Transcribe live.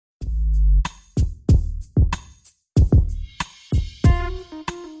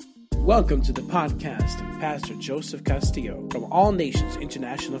Welcome to the podcast of Pastor Joseph Castillo from All Nations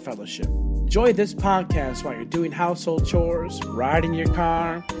International Fellowship. Enjoy this podcast while you're doing household chores, riding your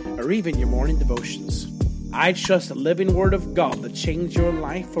car, or even your morning devotions. I trust the living Word of God to change your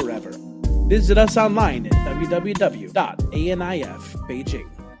life forever. Visit us online at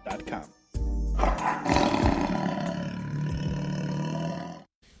www.anifbeijing.com.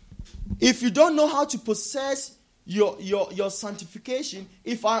 If you don't know how to possess your sanctification,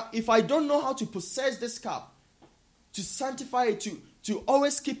 if I don't know how to possess this cup, to sanctify it, to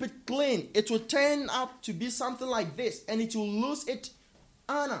always keep it clean, it will turn out to be something like this, and it will lose its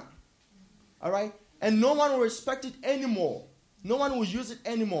honor. All right? And no one will respect it anymore. No one will use it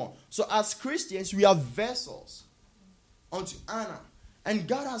anymore. So as Christians, we are vessels unto honor. And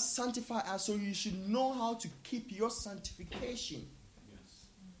God has sanctified us, so you should know how to keep your sanctification. Yes.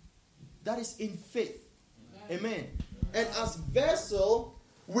 That is in faith. Amen. And as vessel,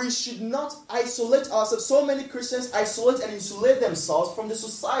 we should not isolate ourselves. So many Christians isolate and insulate themselves from the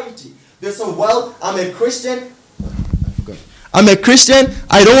society. They say, well, I'm a Christian. I'm a Christian.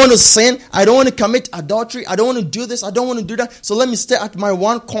 I don't want to sin. I don't want to commit adultery. I don't want to do this. I don't want to do that. So let me stay at my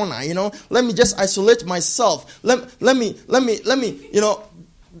one corner, Let me just isolate myself. Let me,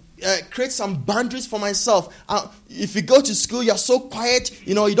 create some boundaries for myself. If you go to school, you're so quiet.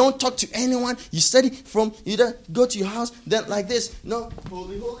 You don't talk to anyone. You study you don't go to your house. Then like this,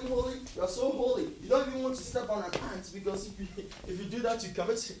 holy, holy, holy. You're so holy. You don't even want to step on an ant because if you do that, you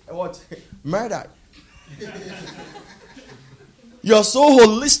commit what? Murder. You're so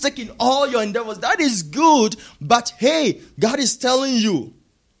holistic in all your endeavors. That is good. But hey, God is telling you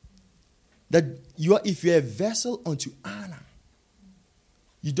that if you're a vessel unto honor,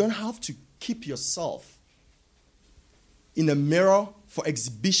 you don't have to keep yourself in a mirror for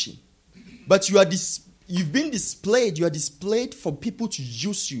exhibition. But you've been displayed. You are displayed for people to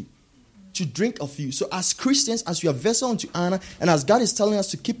use you, to drink of you. So as Christians, as we are vessel unto honor, and as God is telling us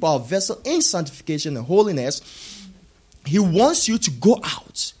to keep our vessel in sanctification and holiness, He wants you to go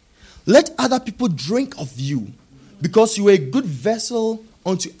out. Let other people drink of you because you are a good vessel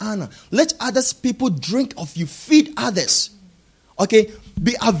unto honor. Let other people drink of you. Feed others. Okay?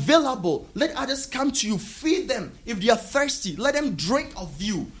 Be available. Let others come to you. Feed them. If they are thirsty, let them drink of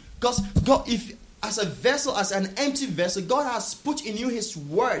you. Because God, if as a vessel, as an empty vessel, God has put in you His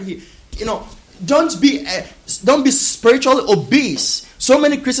word. Don't be spiritually obese. So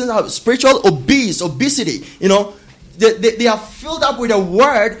many Christians are spiritual obesity. They are filled up with a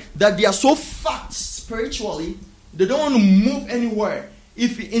word that they are so fat spiritually, they don't want to move anywhere.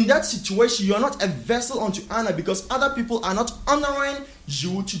 If in that situation, you are not a vessel unto honor because other people are not honoring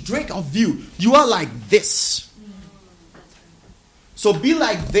you to drink of you. You are like this. So be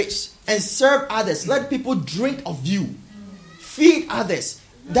like this and serve others. Let people drink of you. Feed others.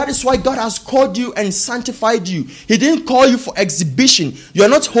 That is why God has called you and sanctified you. He didn't call you for exhibition. You are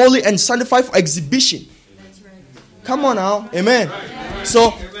not holy and sanctified for exhibition. Come on now. Amen.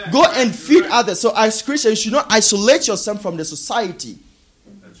 So go and feed others. So as Christians, you should not isolate yourself from the society.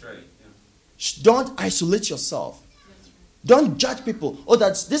 That's right. Yeah. Don't isolate yourself. Don't judge people. Oh,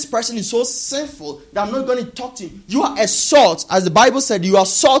 this person is so sinful that I'm not going to talk to him. You are a salt. As the Bible said, you are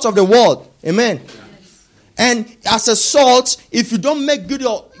salt of the world. Amen. Yes. And as a salt, if you don't make good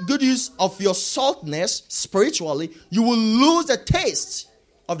use of your saltness spiritually, you will lose the taste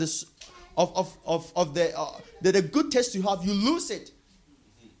of the good taste you have. You lose it.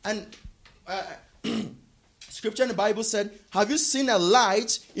 And Scripture in the Bible said, have you seen a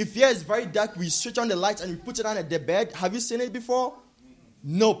light? If here is very dark, we switch on the light and we put it on the bed. Have you seen it before?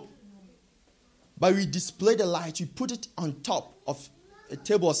 Nope. But we display the light. We put it on top of a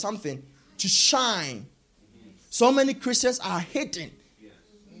table or something to shine. So many Christians are hidden.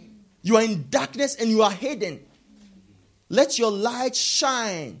 You are in darkness and you are hidden. Let your light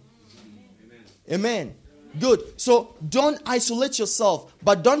shine. Amen. Good. So don't isolate yourself.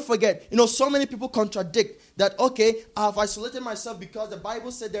 But don't forget, so many people contradict that, okay, I've isolated myself because the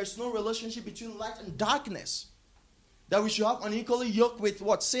Bible said there's no relationship between light and darkness. That we should have unequally yoked with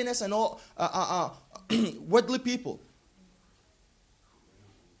what? Sinners and all worldly people.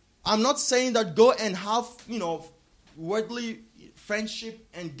 I'm not saying that go and have, worldly friendship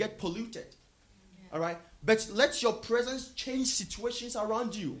and get polluted. All right? But let your presence change situations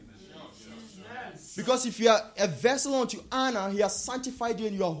around you. Because if you are a vessel unto honor, He has sanctified you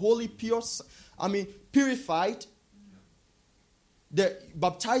and you are holy, purified,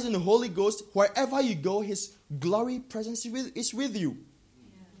 baptized in the Holy Ghost. Wherever you go, His glory presence is with you.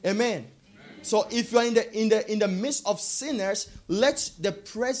 Yeah. Amen. So if you are in the midst of sinners, let the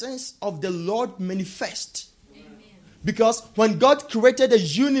presence of the Lord manifest. Amen. Because when God created the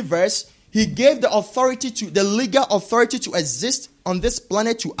universe, He gave the legal authority to exist on this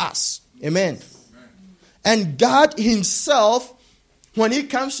planet to us. Amen. And God Himself, when He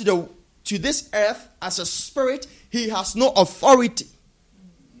comes to this earth as a spirit, He has no authority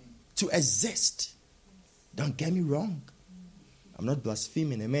to exist. Don't get me wrong. I'm not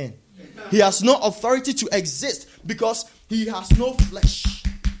blaspheming. Amen. He has no authority to exist because He has no flesh.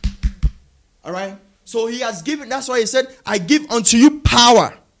 All right. So He has given. That's why He said, "I give unto you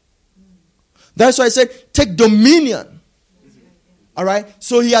power." That's why He said, "Take dominion." All right.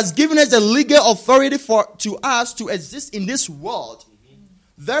 So He has given us the legal authority to us to exist in this world.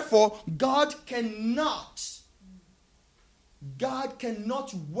 Therefore, God cannot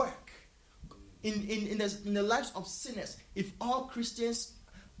work in the lives of sinners if all Christians,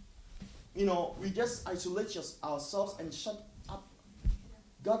 we just isolate ourselves and shut up.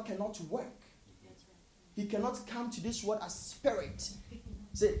 God cannot work. He cannot come to this world as spirit.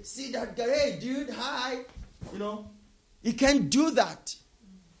 Say, see that guy, hey dude, hi. He can't do that.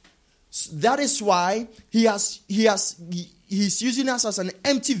 So that is why he's using us as an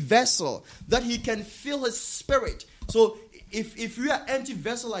empty vessel that He can fill His spirit. So if you are an empty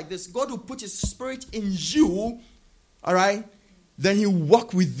vessel like this, God will put His spirit in you, all right? Then He will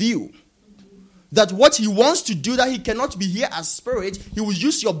walk with you. That what He wants to do, that He cannot be here as spirit, He will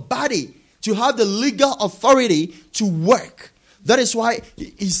use your body to have the legal authority to work. That is why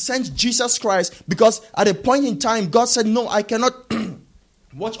He sent Jesus Christ, because at a point in time, God said, no, I cannot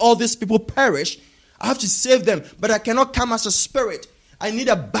watch all these people perish. I have to save them, but I cannot come as a spirit. I need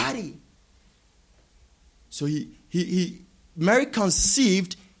a body. So Mary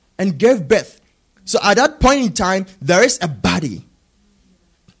conceived and gave birth. So at that point in time, there is a body,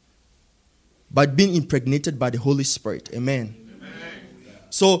 but being impregnated by the Holy Spirit. Amen.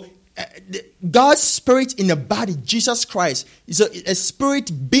 So God's spirit in a body, Jesus Christ, is a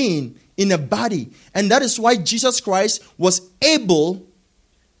spirit being in a body. And that is why Jesus Christ was able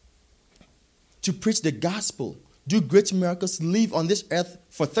to preach the gospel, do great miracles, live on this earth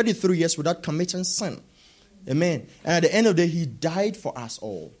for 33 years without committing sin. Amen. And at the end of the day, He died for us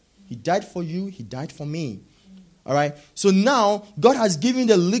all. He died for you. He died for me. All right. So now God has given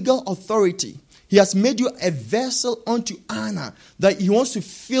the legal authority. He has made you a vessel unto honor, that He wants to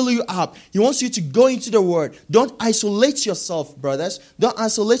fill you up. He wants you to go into the Word. Don't isolate yourself, brothers. Don't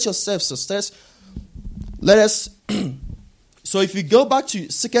isolate yourself, sisters. Let us. So if you go back to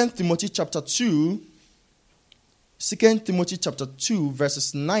 2 Timothy chapter 2, 2 Timothy chapter 2,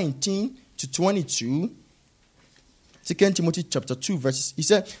 verses 19 to 22. 2 Timothy chapter 2, verses. He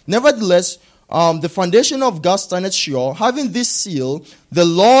said, nevertheless, the foundation of God standeth sure, having this seal, the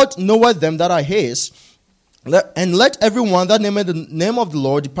Lord knoweth them that are His, and let everyone that nameth the name of the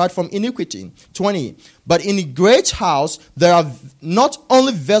Lord depart from iniquity. 20. But in a great house there are not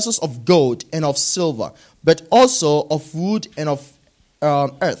only vessels of gold and of silver, but also of wood and of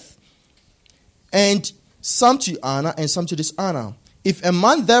earth, and some to honor and some to dishonor. If a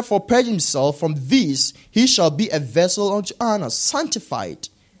man therefore purge himself from these, he shall be a vessel unto honor, sanctified,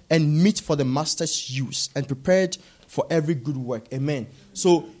 and meet for the master's use, and prepared for every good work. Amen.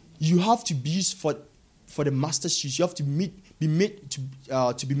 So you have to be used for the master's use. You have to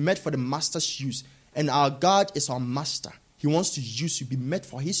be met for the master's use. And our God is our master. He wants to use you, be met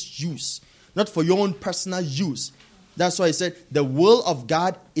for His use, not for your own personal use. That's why He said the will of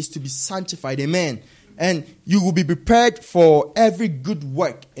God is to be sanctified. Amen. And you will be prepared for every good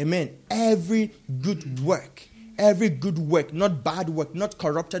work. Amen. Every good work. Every good work, not bad work, not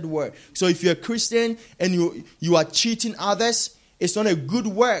corrupted work. So if you're a Christian and you are cheating others, it's not a good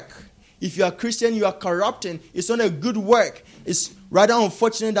work. If you are a Christian, you are corrupting, it's not a good work. It's rather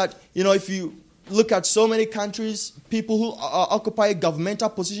unfortunate that, if you look at so many countries, people who occupy governmental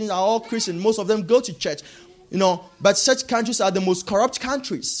positions are all Christian. Most of them go to church, but such countries are the most corrupt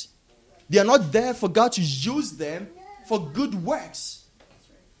countries. They are not there for God to use them for good works.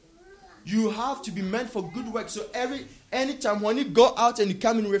 You have to be meant for good work. So anytime when you go out and you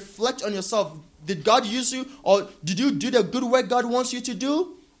come and reflect on yourself, did God use you, or did you do the good work God wants you to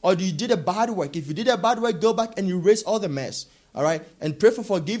do, or did you do the bad work? If you did a bad work, go back and erase all the mess. All right, and pray for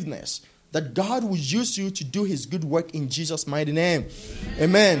forgiveness, that God will use you to do His good work in Jesus' mighty name.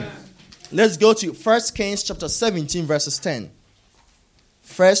 Amen. Let's go to 1 Kings chapter 17, verses 10.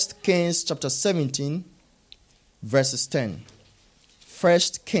 1 Kings chapter 17, verses 10. 1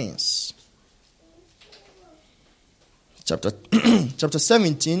 Kings chapter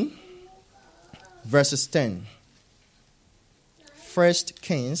 17, verses 10. 1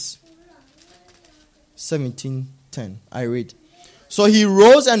 Kings 17:10. I read. So he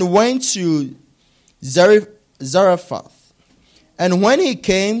rose and went to Zarephath. And when he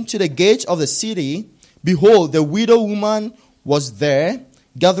came to the gate of the city, behold, the widow woman was there,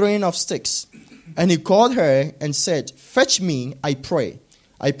 gathering of sticks. And he called her and said, Fetch me, I pray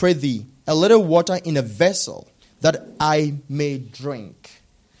thee, a little water in a vessel, that I may drink.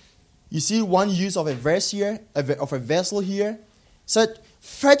 You see one use of a verse here, of a vessel here. Said,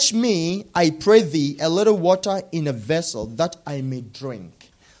 Fetch me, I pray thee, a little water in a vessel, that I may drink.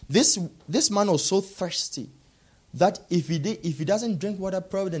 This man was so thirsty that if he doesn't drink water,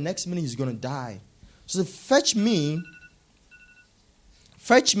 probably the next minute he's going to die. So fetch me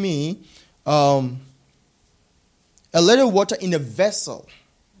a little water in a vessel,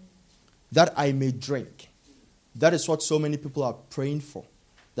 that I may drink. That is what so many people are praying for.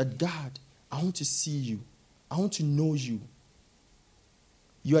 That God, I want to see you. I want to know you.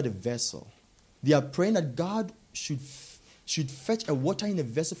 You are the vessel. They are praying that God should fetch a water in a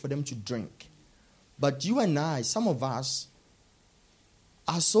vessel for them to drink. But you and I, some of us,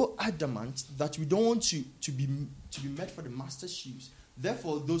 are so adamant that we don't want to be met for the master's shoes.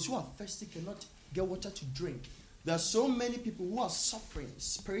 Therefore, those who are thirsty cannot get water to drink. There are so many people who are suffering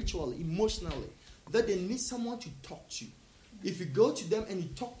spiritually, emotionally, that they need someone to talk to. If you go to them and you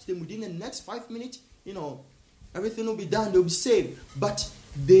talk to them within the next 5 minutes, everything will be done. They'll be saved. But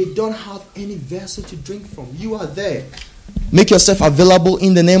they don't have any vessel to drink from. You are there. Make yourself available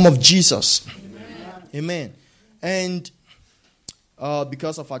in the name of Jesus. Amen. And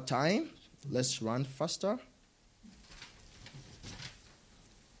because of our time, let's run faster.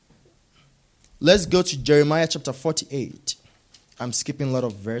 Let's go to Jeremiah chapter 48. I'm skipping a lot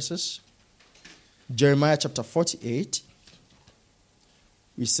of verses. Jeremiah chapter 48.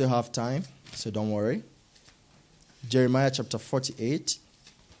 We still have time, so don't worry. Jeremiah chapter 48.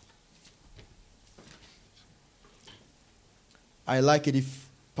 I like it if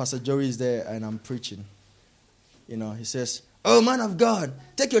Pastor Joey is there and I'm preaching. He says, "Oh, man of God,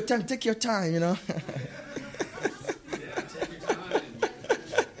 take your time,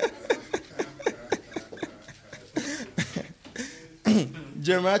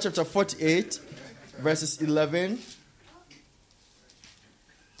 Jeremiah chapter 48, verses 11.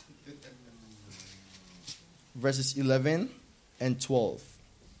 Verses 11 and 12.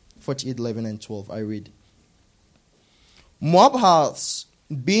 48, 11 and 12, I read. Moab has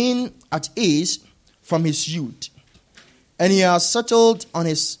been at ease from his youth, and he has settled on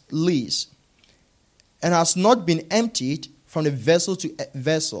his lease, and has not been emptied from the vessel to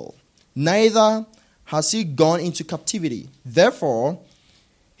vessel, neither has he gone into captivity. Therefore,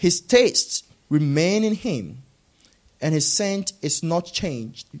 his tastes remain in him, and his scent is not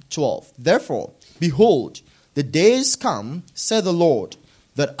changed. 12. Therefore, behold, the days come, said the Lord,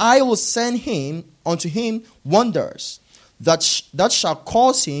 that I will send him unto him wonders, that shall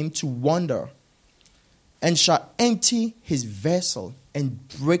cause him to wonder, and shall empty his vessel and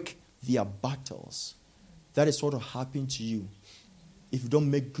break their battles. That is what will happen to you if you don't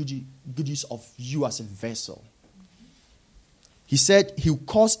make good use of you as a vessel. He said he will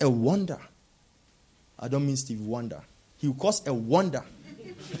cause a wonder. I don't mean Steve Wonder. He will cause a wonder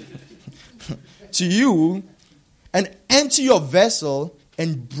to you and empty your vessel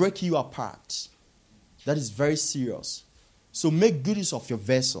and break you apart. That is very serious. So make good use of your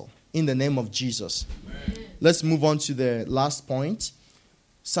vessel in the name of Jesus. Amen. Let's move on to the last point.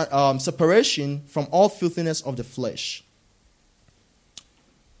 Separation from all filthiness of the flesh.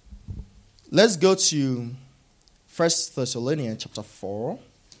 Let's go to 1 Thessalonians chapter 4,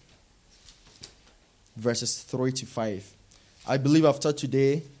 verses 3 to 5. I believe after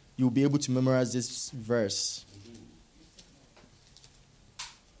today, you'll be able to memorize this verse.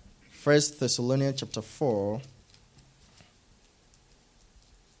 1 Thessalonians chapter 4,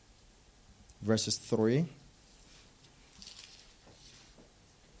 verses 3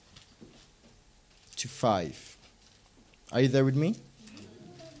 to 5. Are you there with me?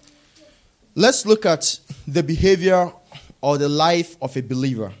 Let's look at the behavior or the life of a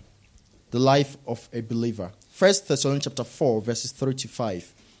believer. The life of a believer. 1 Thessalonians chapter 4, verses 3 to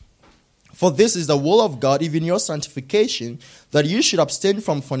 5. For this is the will of God, even your sanctification, that you should abstain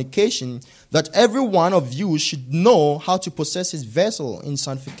from fornication, that every one of you should know how to possess his vessel in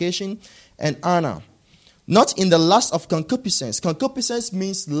sanctification and honor, not in the lust of concupiscence. Concupiscence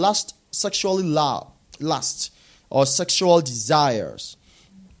means lust, sexually lust, or sexual desires.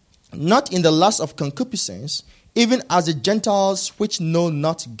 Not in the lust of concupiscence, even as the Gentiles which know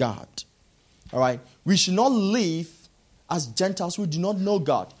not God. All right, we should not live as Gentiles who do not know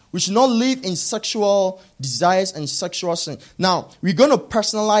God. We should not live in sexual desires and sexual sin. Now, we're going to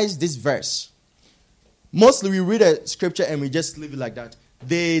personalize this verse. Mostly we read a scripture and we just leave it like that.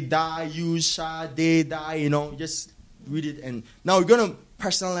 They die, you shall, they die, just read it. And now we're going to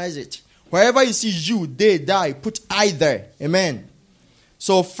personalize it. Wherever you see you, they die, put I there. Amen.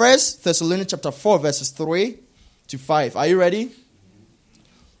 So 1 Thessalonians chapter 4, verses 3 to 5. Are you ready?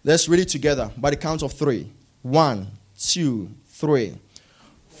 Let's read it together by the count of 3. 1, 2, 3.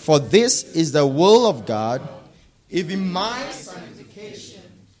 For this is the will of God, even my sanctification,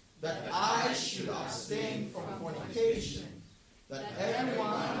 that I should abstain from fornication, that every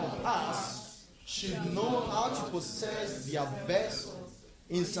one of us should know how to possess their vessels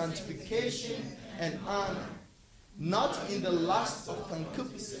in sanctification and honor, not in the lust of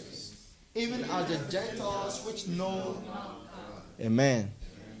concupiscence, even as the Gentiles which know. Amen.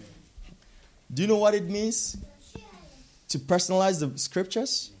 Do you know what it means to personalize the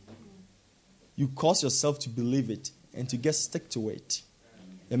scriptures? You cause yourself to believe it and to get stick to it.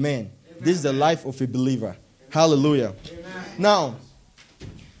 Amen. This is the life of a believer. Hallelujah. Amen. Now,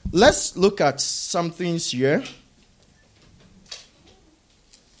 let's look at some things here.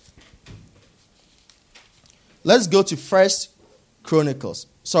 Let's go to 1 Chronicles.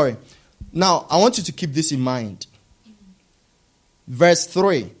 Sorry. Now, I want you to keep this in mind. Verse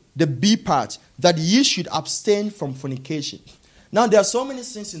 3, the B part, that ye should abstain from fornication. Now, there are so many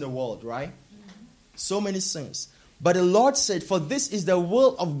sins in the world, right? So many sins. But the Lord said, for this is the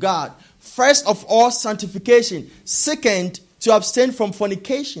will of God. First of all, sanctification. Second, to abstain from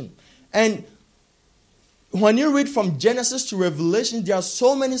fornication. And when you read from Genesis to Revelation, there are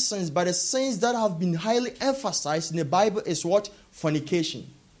so many sins. But the sins that have been highly emphasized in the Bible is what? Fornication.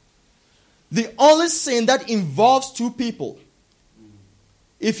 The only sin that involves two people.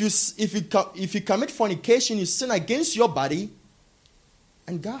 If you commit fornication, you sin against your body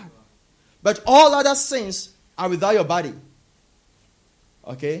and God. But all other sins are without your body.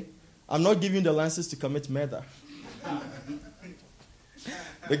 Okay? I'm not giving you the license to commit murder.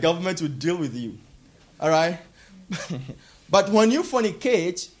 The government will deal with you. All right? But when you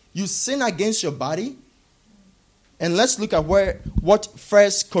fornicate, you sin against your body. And let's look at what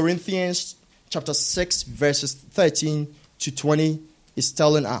 1 Corinthians chapter 6 verses 13 to 20 is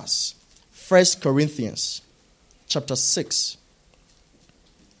telling us. 1 Corinthians chapter 6.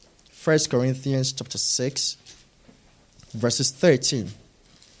 1 Corinthians chapter 6 verses 13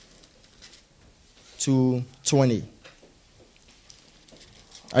 to 20.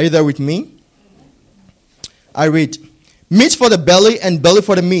 Are you there with me? I read, meat for the belly and belly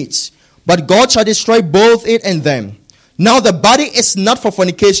for the meat, but God shall destroy both it and them. Now the body is not for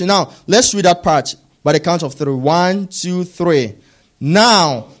fornication. Now let's read that part by the count of 3. 1, 2, 3.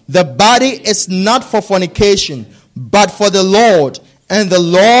 Now the body is not for fornication, but for the Lord, and the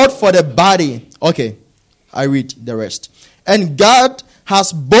Lord for the body. Okay, I read the rest. And God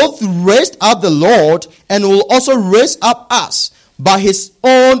has both raised up the Lord and will also raise up us by his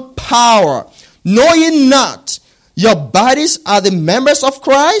own power. Know ye not, your bodies are the members of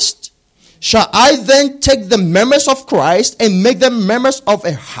Christ? Shall I then take the members of Christ and make them members of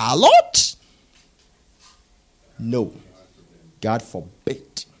a harlot? No. God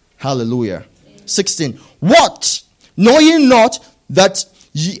forbid. Hallelujah. 16. What? Know ye not that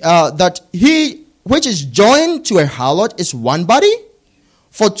he which is joined to a harlot is one body?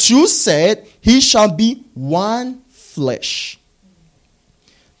 For two said, he shall be one flesh.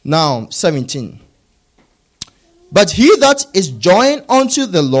 Now, 17. But he that is joined unto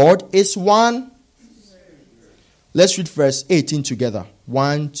the Lord is one. Let's read verse 18 together.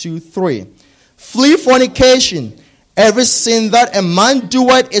 1, 2, 3. Flee fornication. Every sin that a man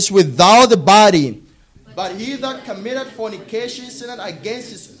doeth is without the body. But he that committed fornication sinned against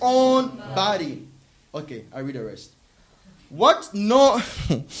his own body. Okay, I read the rest. What? Know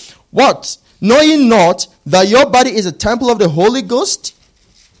ye not that your body is a temple of the Holy Ghost,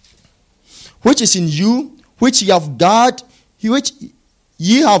 which is in you, which ye have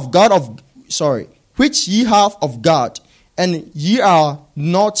of God, and ye are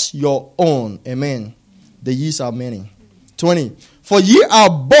not your own. Amen. The years are many. 20. For ye are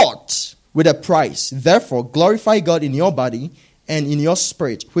bought with a price. Therefore, glorify God in your body and in your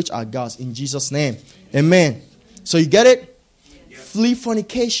spirit, which are God's, in Jesus' name. Amen. So you get it? Yep. Flee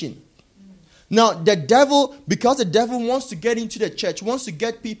fornication. Now, the devil, because the devil wants to get into the church, wants to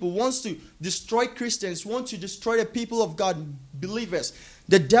get people, wants to destroy Christians, wants to destroy the people of God, believers.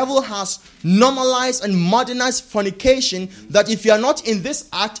 The devil has normalized and modernized fornication that if you are not in this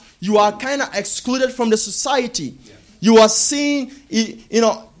act, you are kind of excluded from the society. Yeah. You are seen,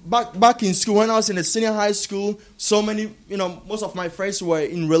 back in school, when I was in the senior high school, so many, most of my friends were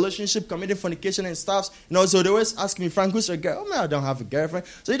in relationship, committing fornication and stuff. So they always ask me, Frank, who's your girl? Oh, man, I don't have a girlfriend.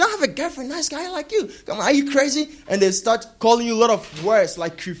 So you don't have a girlfriend? Nice guy like you. Come on, are you crazy? And they start calling you a lot of words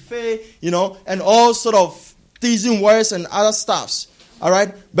like criffé, and all sort of teasing words and other stuffs. All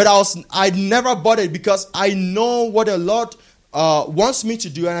right? But I never bothered because I know what the Lord wants me to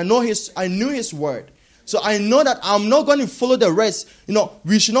do, and I knew His word. So I know that I'm not going to follow the rest.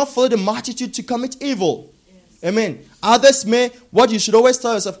 We should not follow the multitude to commit evil. Yes. Amen. Others may, what you should always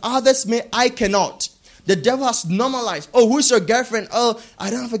tell yourself, others may, I cannot. The devil has normalized. Oh, who's your girlfriend? Oh, I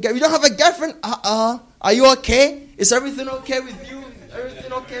don't have a girlfriend. You don't have a girlfriend? Are you okay? Is everything okay with you?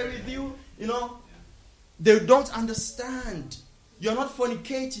 Everything okay with you? They don't understand. You're not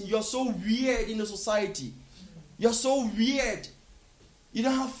fornicating. You're so weird in the society. You're so weird. You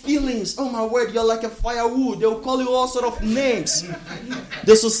don't have feelings. Oh my word, you're like a firewood. They will call you all sort of names.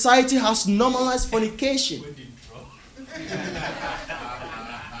 The society has normalized fornication.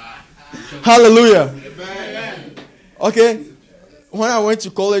 Hallelujah. Okay. When I went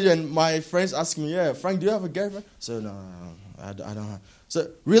to college and my friends asked me, yeah, Frank, do you have a girlfriend? So no, I don't have. So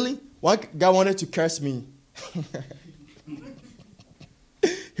really? One guy wanted to curse me.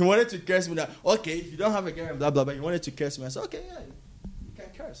 He wanted to curse me that, okay, if you don't have a girlfriend, blah, blah, blah. He wanted to curse me. I said, okay, yeah.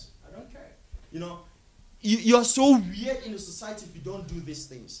 Curse. I don't care. You are so weird in the society if you don't do these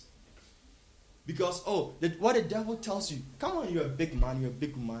things. Because, what the devil tells you, come on, you're a big man, you're a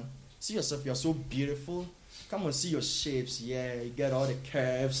big woman. See yourself, you're so beautiful. Come on, see your shapes. Yeah, you get all the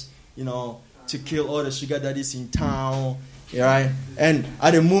curves, to kill all the sugar daddies in town. Right? And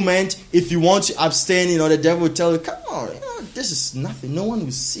at the moment, if you want to abstain, the devil will tell you, come on, this is nothing. No one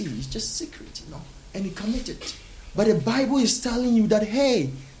will see. It's just secret, And you commit it. But the Bible is telling you that, hey,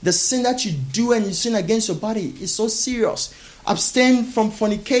 the sin that you do and you sin against your body is so serious. Abstain from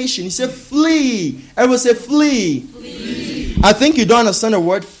fornication. He said, flee. Everyone say, flee. Flee. I think you don't understand the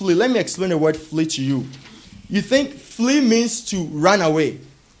word flee. Let me explain the word flee to you. You think flee means to run away.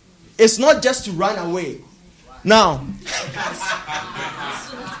 It's not just to run away. Now,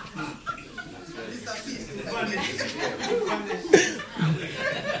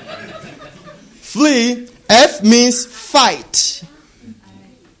 flee, F means fight,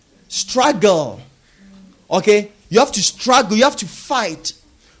 struggle. Okay? You have to struggle, you have to fight.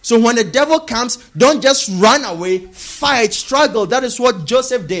 So when the devil comes, don't just run away, fight, struggle. That is what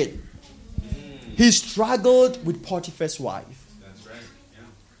Joseph did. He struggled with Potiphar's wife. That's right.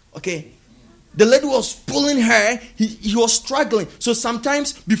 Yeah. Okay? The lady was pulling her, he was struggling. So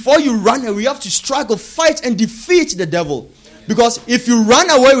sometimes before you run away, you have to struggle, fight, and defeat the devil. Because if you run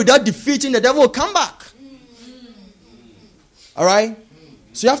away without defeating, the devil will come back. Alright?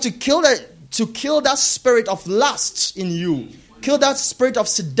 So you have to kill that spirit of lust in you. Kill that spirit of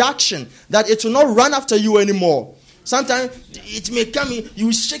seduction, that it will not run after you anymore. Sometimes it may come in,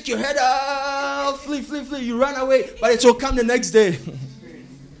 you shake your head, flee, you run away, but it will come the next day.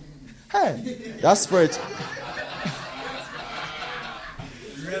 Hey, that spirit.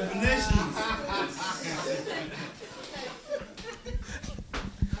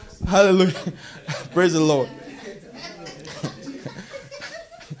 Hallelujah. Praise the Lord.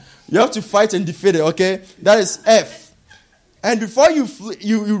 You have to fight and defeat it, okay? That is F. And before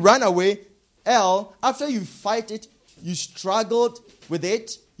you run away, L, after you fight it, you struggled with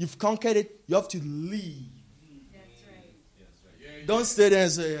it, you've conquered it, you have to leave. That's right. Don't stay there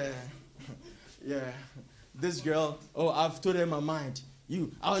and say, yeah, this girl, I've told her my mind.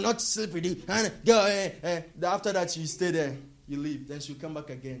 I will not sleep with you. And after that, you stay there. You leave. Then she'll come back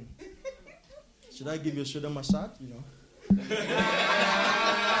again. Should I give you a shoulder massage?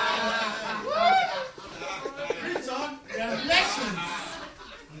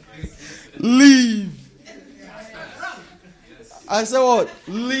 Leave. I said what?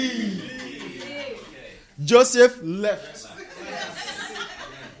 Leave. Joseph left.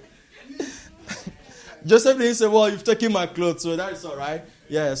 Joseph didn't say, well, you've taken my clothes, so that is all right.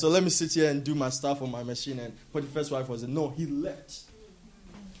 Yeah, so let me sit here and do my stuff on my machine. And Potiphar's wife was, no, he left.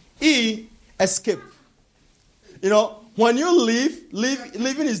 He escaped. When you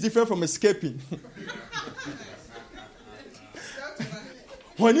leaving is different from escaping.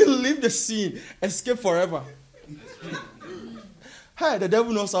 When you leave the scene, escape forever. Hey, the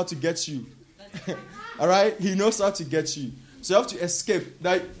devil knows how to get you. All right? He knows how to get you. So you have to escape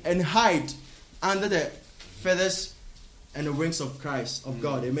and hide under the feathers and the wings of Christ, of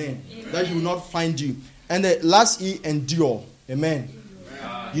God. Amen. That he will not find you. And the last E, endure. Amen.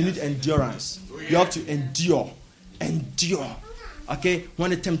 You need endurance. You have to endure. Endure. Okay?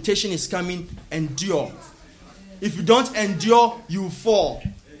 When the temptation is coming, endure. If you don't endure, you will fall.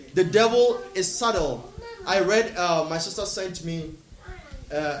 The devil is subtle. I read, my sister sent me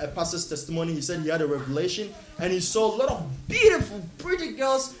a pastor's testimony. He said he had a revelation and he saw a lot of beautiful, pretty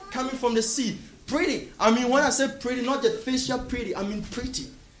girls coming from the sea. Pretty. I mean, when I say pretty, not the facial pretty, I mean pretty.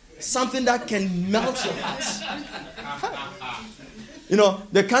 Something that can melt your heart. You know,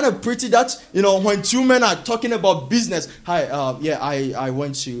 the kind of pretty that, you know, when two men are talking about business. Hi, I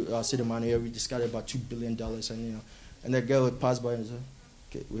went to City Money. We discovered about $2 billion. And, you know, and the girl would pass by and say,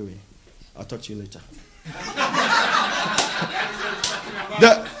 okay, wait. I'll talk to you later.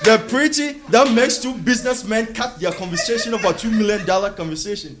 The pretty that makes two businessmen cut their conversation about $2 million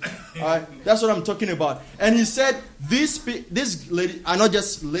conversation. All right, that's what I'm talking about. And he said, these ladies are not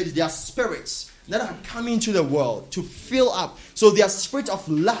just ladies; they are spirits that are coming into the world to fill up. So they are spirit of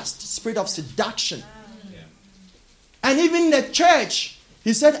lust, spirit of seduction. And even in the church,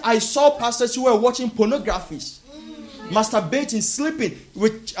 he said, I saw pastors who were watching pornographies, masturbating, sleeping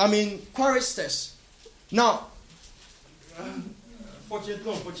with, choristers. Now,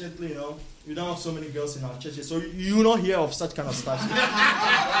 unfortunately, you know, we don't have so many girls in our churches, so you will not hear of such kind of stuff.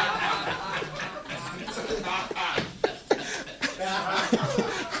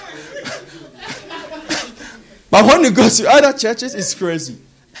 But when you go to other churches, it's crazy.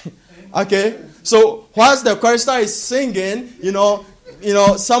 Okay? So, whilst the chorister is singing, you know,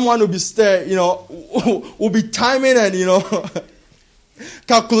 someone will be will be timing and, you know,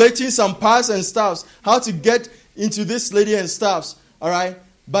 calculating some parts and stuffs, how to get into this lady and stuffs. All right?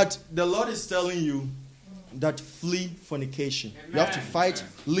 But the Lord is telling you that flee fornication. Amen. You have to fight,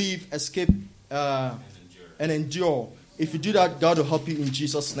 leave, escape, and endure. If you do that, God will help you in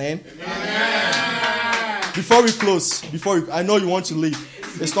Jesus' name. Amen. Before we close, I know you want to leave.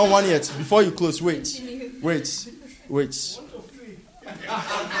 It's not one yet. Before you close, wait.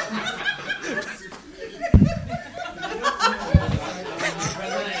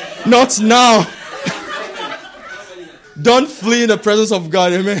 Not now. Don't flee in the presence of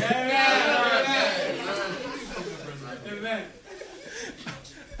God. Amen. Amen.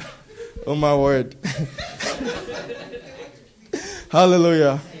 Oh my word.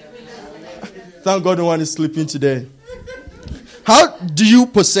 Hallelujah. Thank God no one is sleeping today. How do you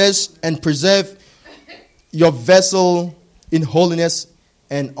possess and preserve your vessel in holiness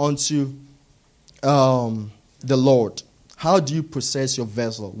and unto the Lord? How do you possess your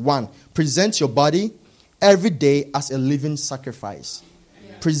vessel? 1, present your body every day as a living sacrifice.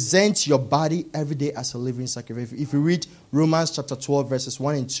 Yeah. Present your body every day as a living sacrifice. If you read Romans chapter 12, verses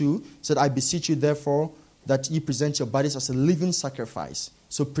 1 and 2, it said, I beseech you, therefore, that you present your bodies as a living sacrifice.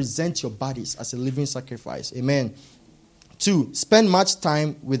 So present your bodies as a living sacrifice. Amen. 2, spend much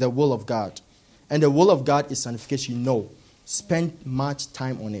time with the will of God. And the will of God is sanctification. No. Spend much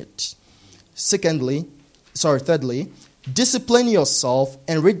time on it. Thirdly, discipline yourself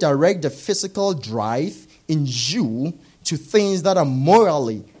and redirect the physical drive in you to things that are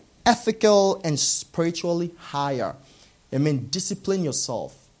morally, ethical, and spiritually higher. Discipline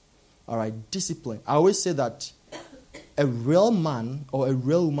yourself. All right, discipline. I always say that a real man or a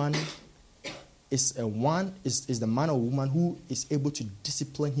real woman is the man or woman who is able to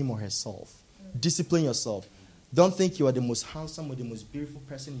discipline him or herself. Discipline yourself. Don't think you are the most handsome or the most beautiful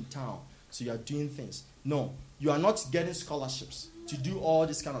person in town, so you are doing things. No, you are not getting scholarships to do all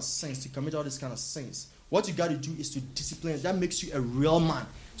these kind of sins, to commit all these kind of sins. What you got to do is to discipline. That makes you a real man.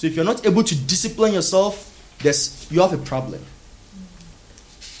 So if you're not able to discipline yourself, you have a problem.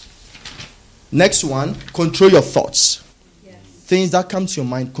 Next one, control your thoughts. Yes. Things that come to your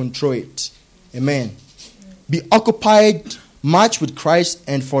mind, control it. Amen. Be occupied much with Christ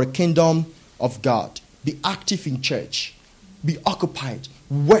and for the kingdom of God. Be active in church. Be occupied.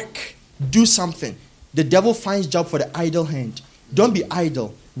 Work. Do something. The devil finds job for the idle hand. Don't be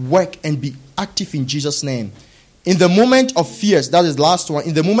idle. Work and be active in Jesus' name. In the moment of fears, that is the last one.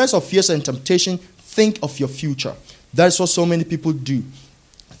 In the moments of fears and temptation, think of your future. That is what so many people do.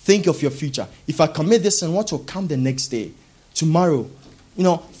 Think of your future. If I commit this and what will come the next day, tomorrow,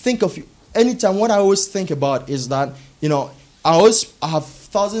 think of you. Anytime, what I always think about is that, I have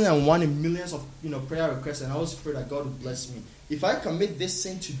thousands and one and millions of, prayer requests, and I always pray that God will bless me. If I commit this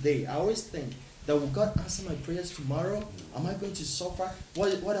sin today, I always think that will God answer my prayers tomorrow? Am I going to suffer?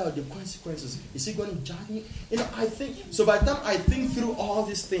 What are the consequences? Is He going to judge me? I think, so by the time I think through all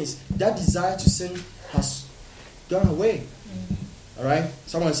these things, that desire to sin has gone away. All right?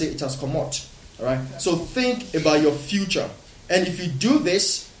 Someone say it has come out. All right? So think about your future. And if you do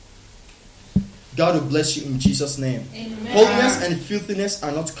this, God will bless you in Jesus' name. Amen. Holiness and filthiness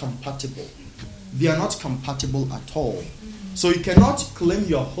are not compatible. They are not compatible at all. So you cannot claim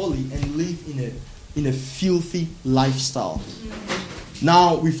you're holy and live in a filthy lifestyle.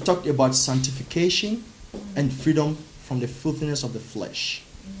 Now, we've talked about sanctification and freedom from the filthiness of the flesh.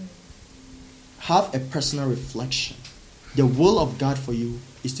 Have a personal reflection. The will of God for you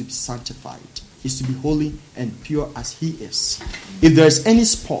is to be sanctified, is to be holy and pure as He is. If there is any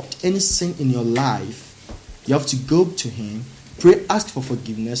spot, any sin in your life, you have to go to Him, pray, ask for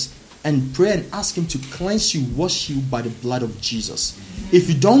forgiveness, and pray and ask Him to cleanse you, wash you by the blood of Jesus. If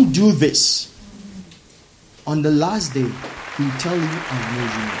you don't do this, on the last day, He will tell you, I know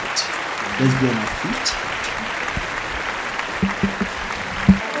you not. Let's be on our feet.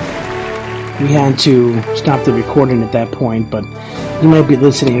 We had to stop the recording at that point, but you might be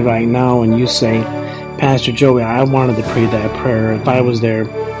listening right now and you say, Pastor Joey, I wanted to pray that prayer. If I was there,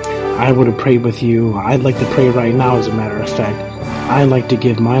 I would have prayed with you. I'd like to pray right now, as a matter of fact. I'd like to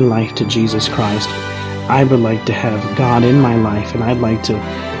give my life to Jesus Christ. I would like to have God in my life, and I'd like to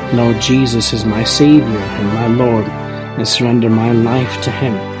know Jesus is my Savior and my Lord and surrender my life to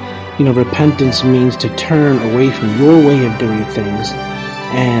Him. You know, repentance means to turn away from your way of doing things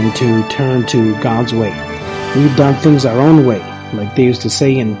and to turn to God's way. We've done things our own way, like they used to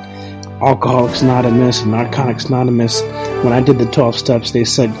say in Alcoholics Anonymous and Narcotics Anonymous. When I did the 12 steps, they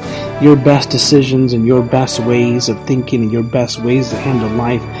said your best decisions and your best ways of thinking and your best ways to handle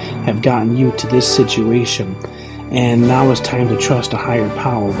life have gotten you to this situation. And now it's time to trust a higher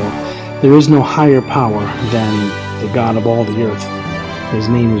power. Well, there is no higher power than the God of all the earth. His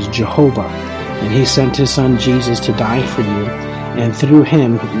name is Jehovah, and He sent His Son Jesus to die for you. And through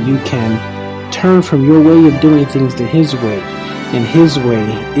Him, you can turn from your way of doing things to His way. And His way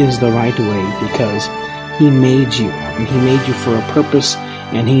is the right way because He made you. And He made you for a purpose.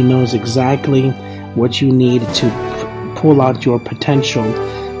 And He knows exactly what you need to pull out your potential,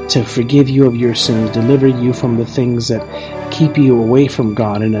 to forgive you of your sins, deliver you from the things that keep you away from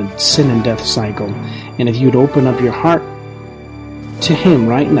God in a sin and death cycle. And if you'd open up your heart to Him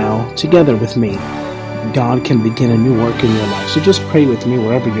right now, together with me, God can begin a new work in your life. So just pray with me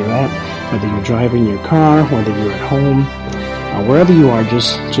wherever you're at, whether you're driving your car, whether you're at home, wherever you are,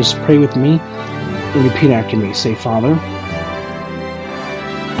 just pray with me and repeat after me. Say, Father,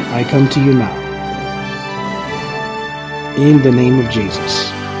 I come to you now in the name of Jesus.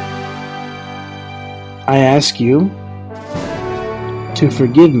 I ask you to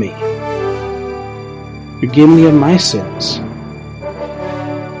forgive me. Forgive me of my sins.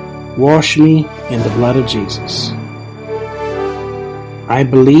 Wash me in the blood of Jesus. I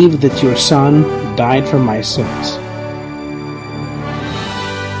believe that your Son died for my sins.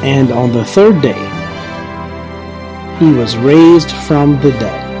 And on the third day, He was raised from the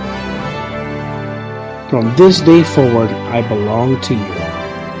dead. From this day forward, I belong to you.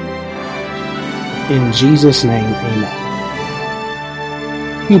 In Jesus' name, amen.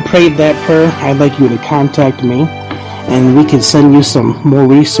 If you prayed that prayer, I'd like you to contact me, and we can send you some more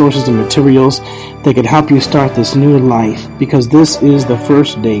resources and materials that could help you start this new life, because this is the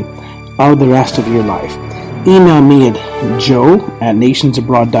first day of the rest of your life. Email me at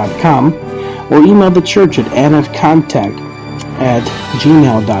joe@nationsabroad.com or email the church at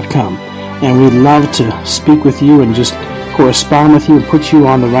nfcontact@gmail.com. And we'd love to speak with you and just correspond with you and put you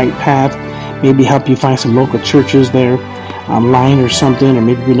on the right path. Maybe help you find some local churches there online or something, or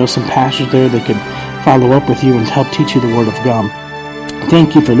maybe we know some pastors there that could follow up with you and help teach you the Word of God.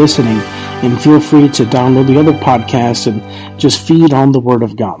 Thank you for listening, and feel free to download the other podcasts and just feed on the Word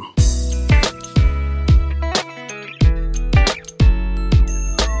of God.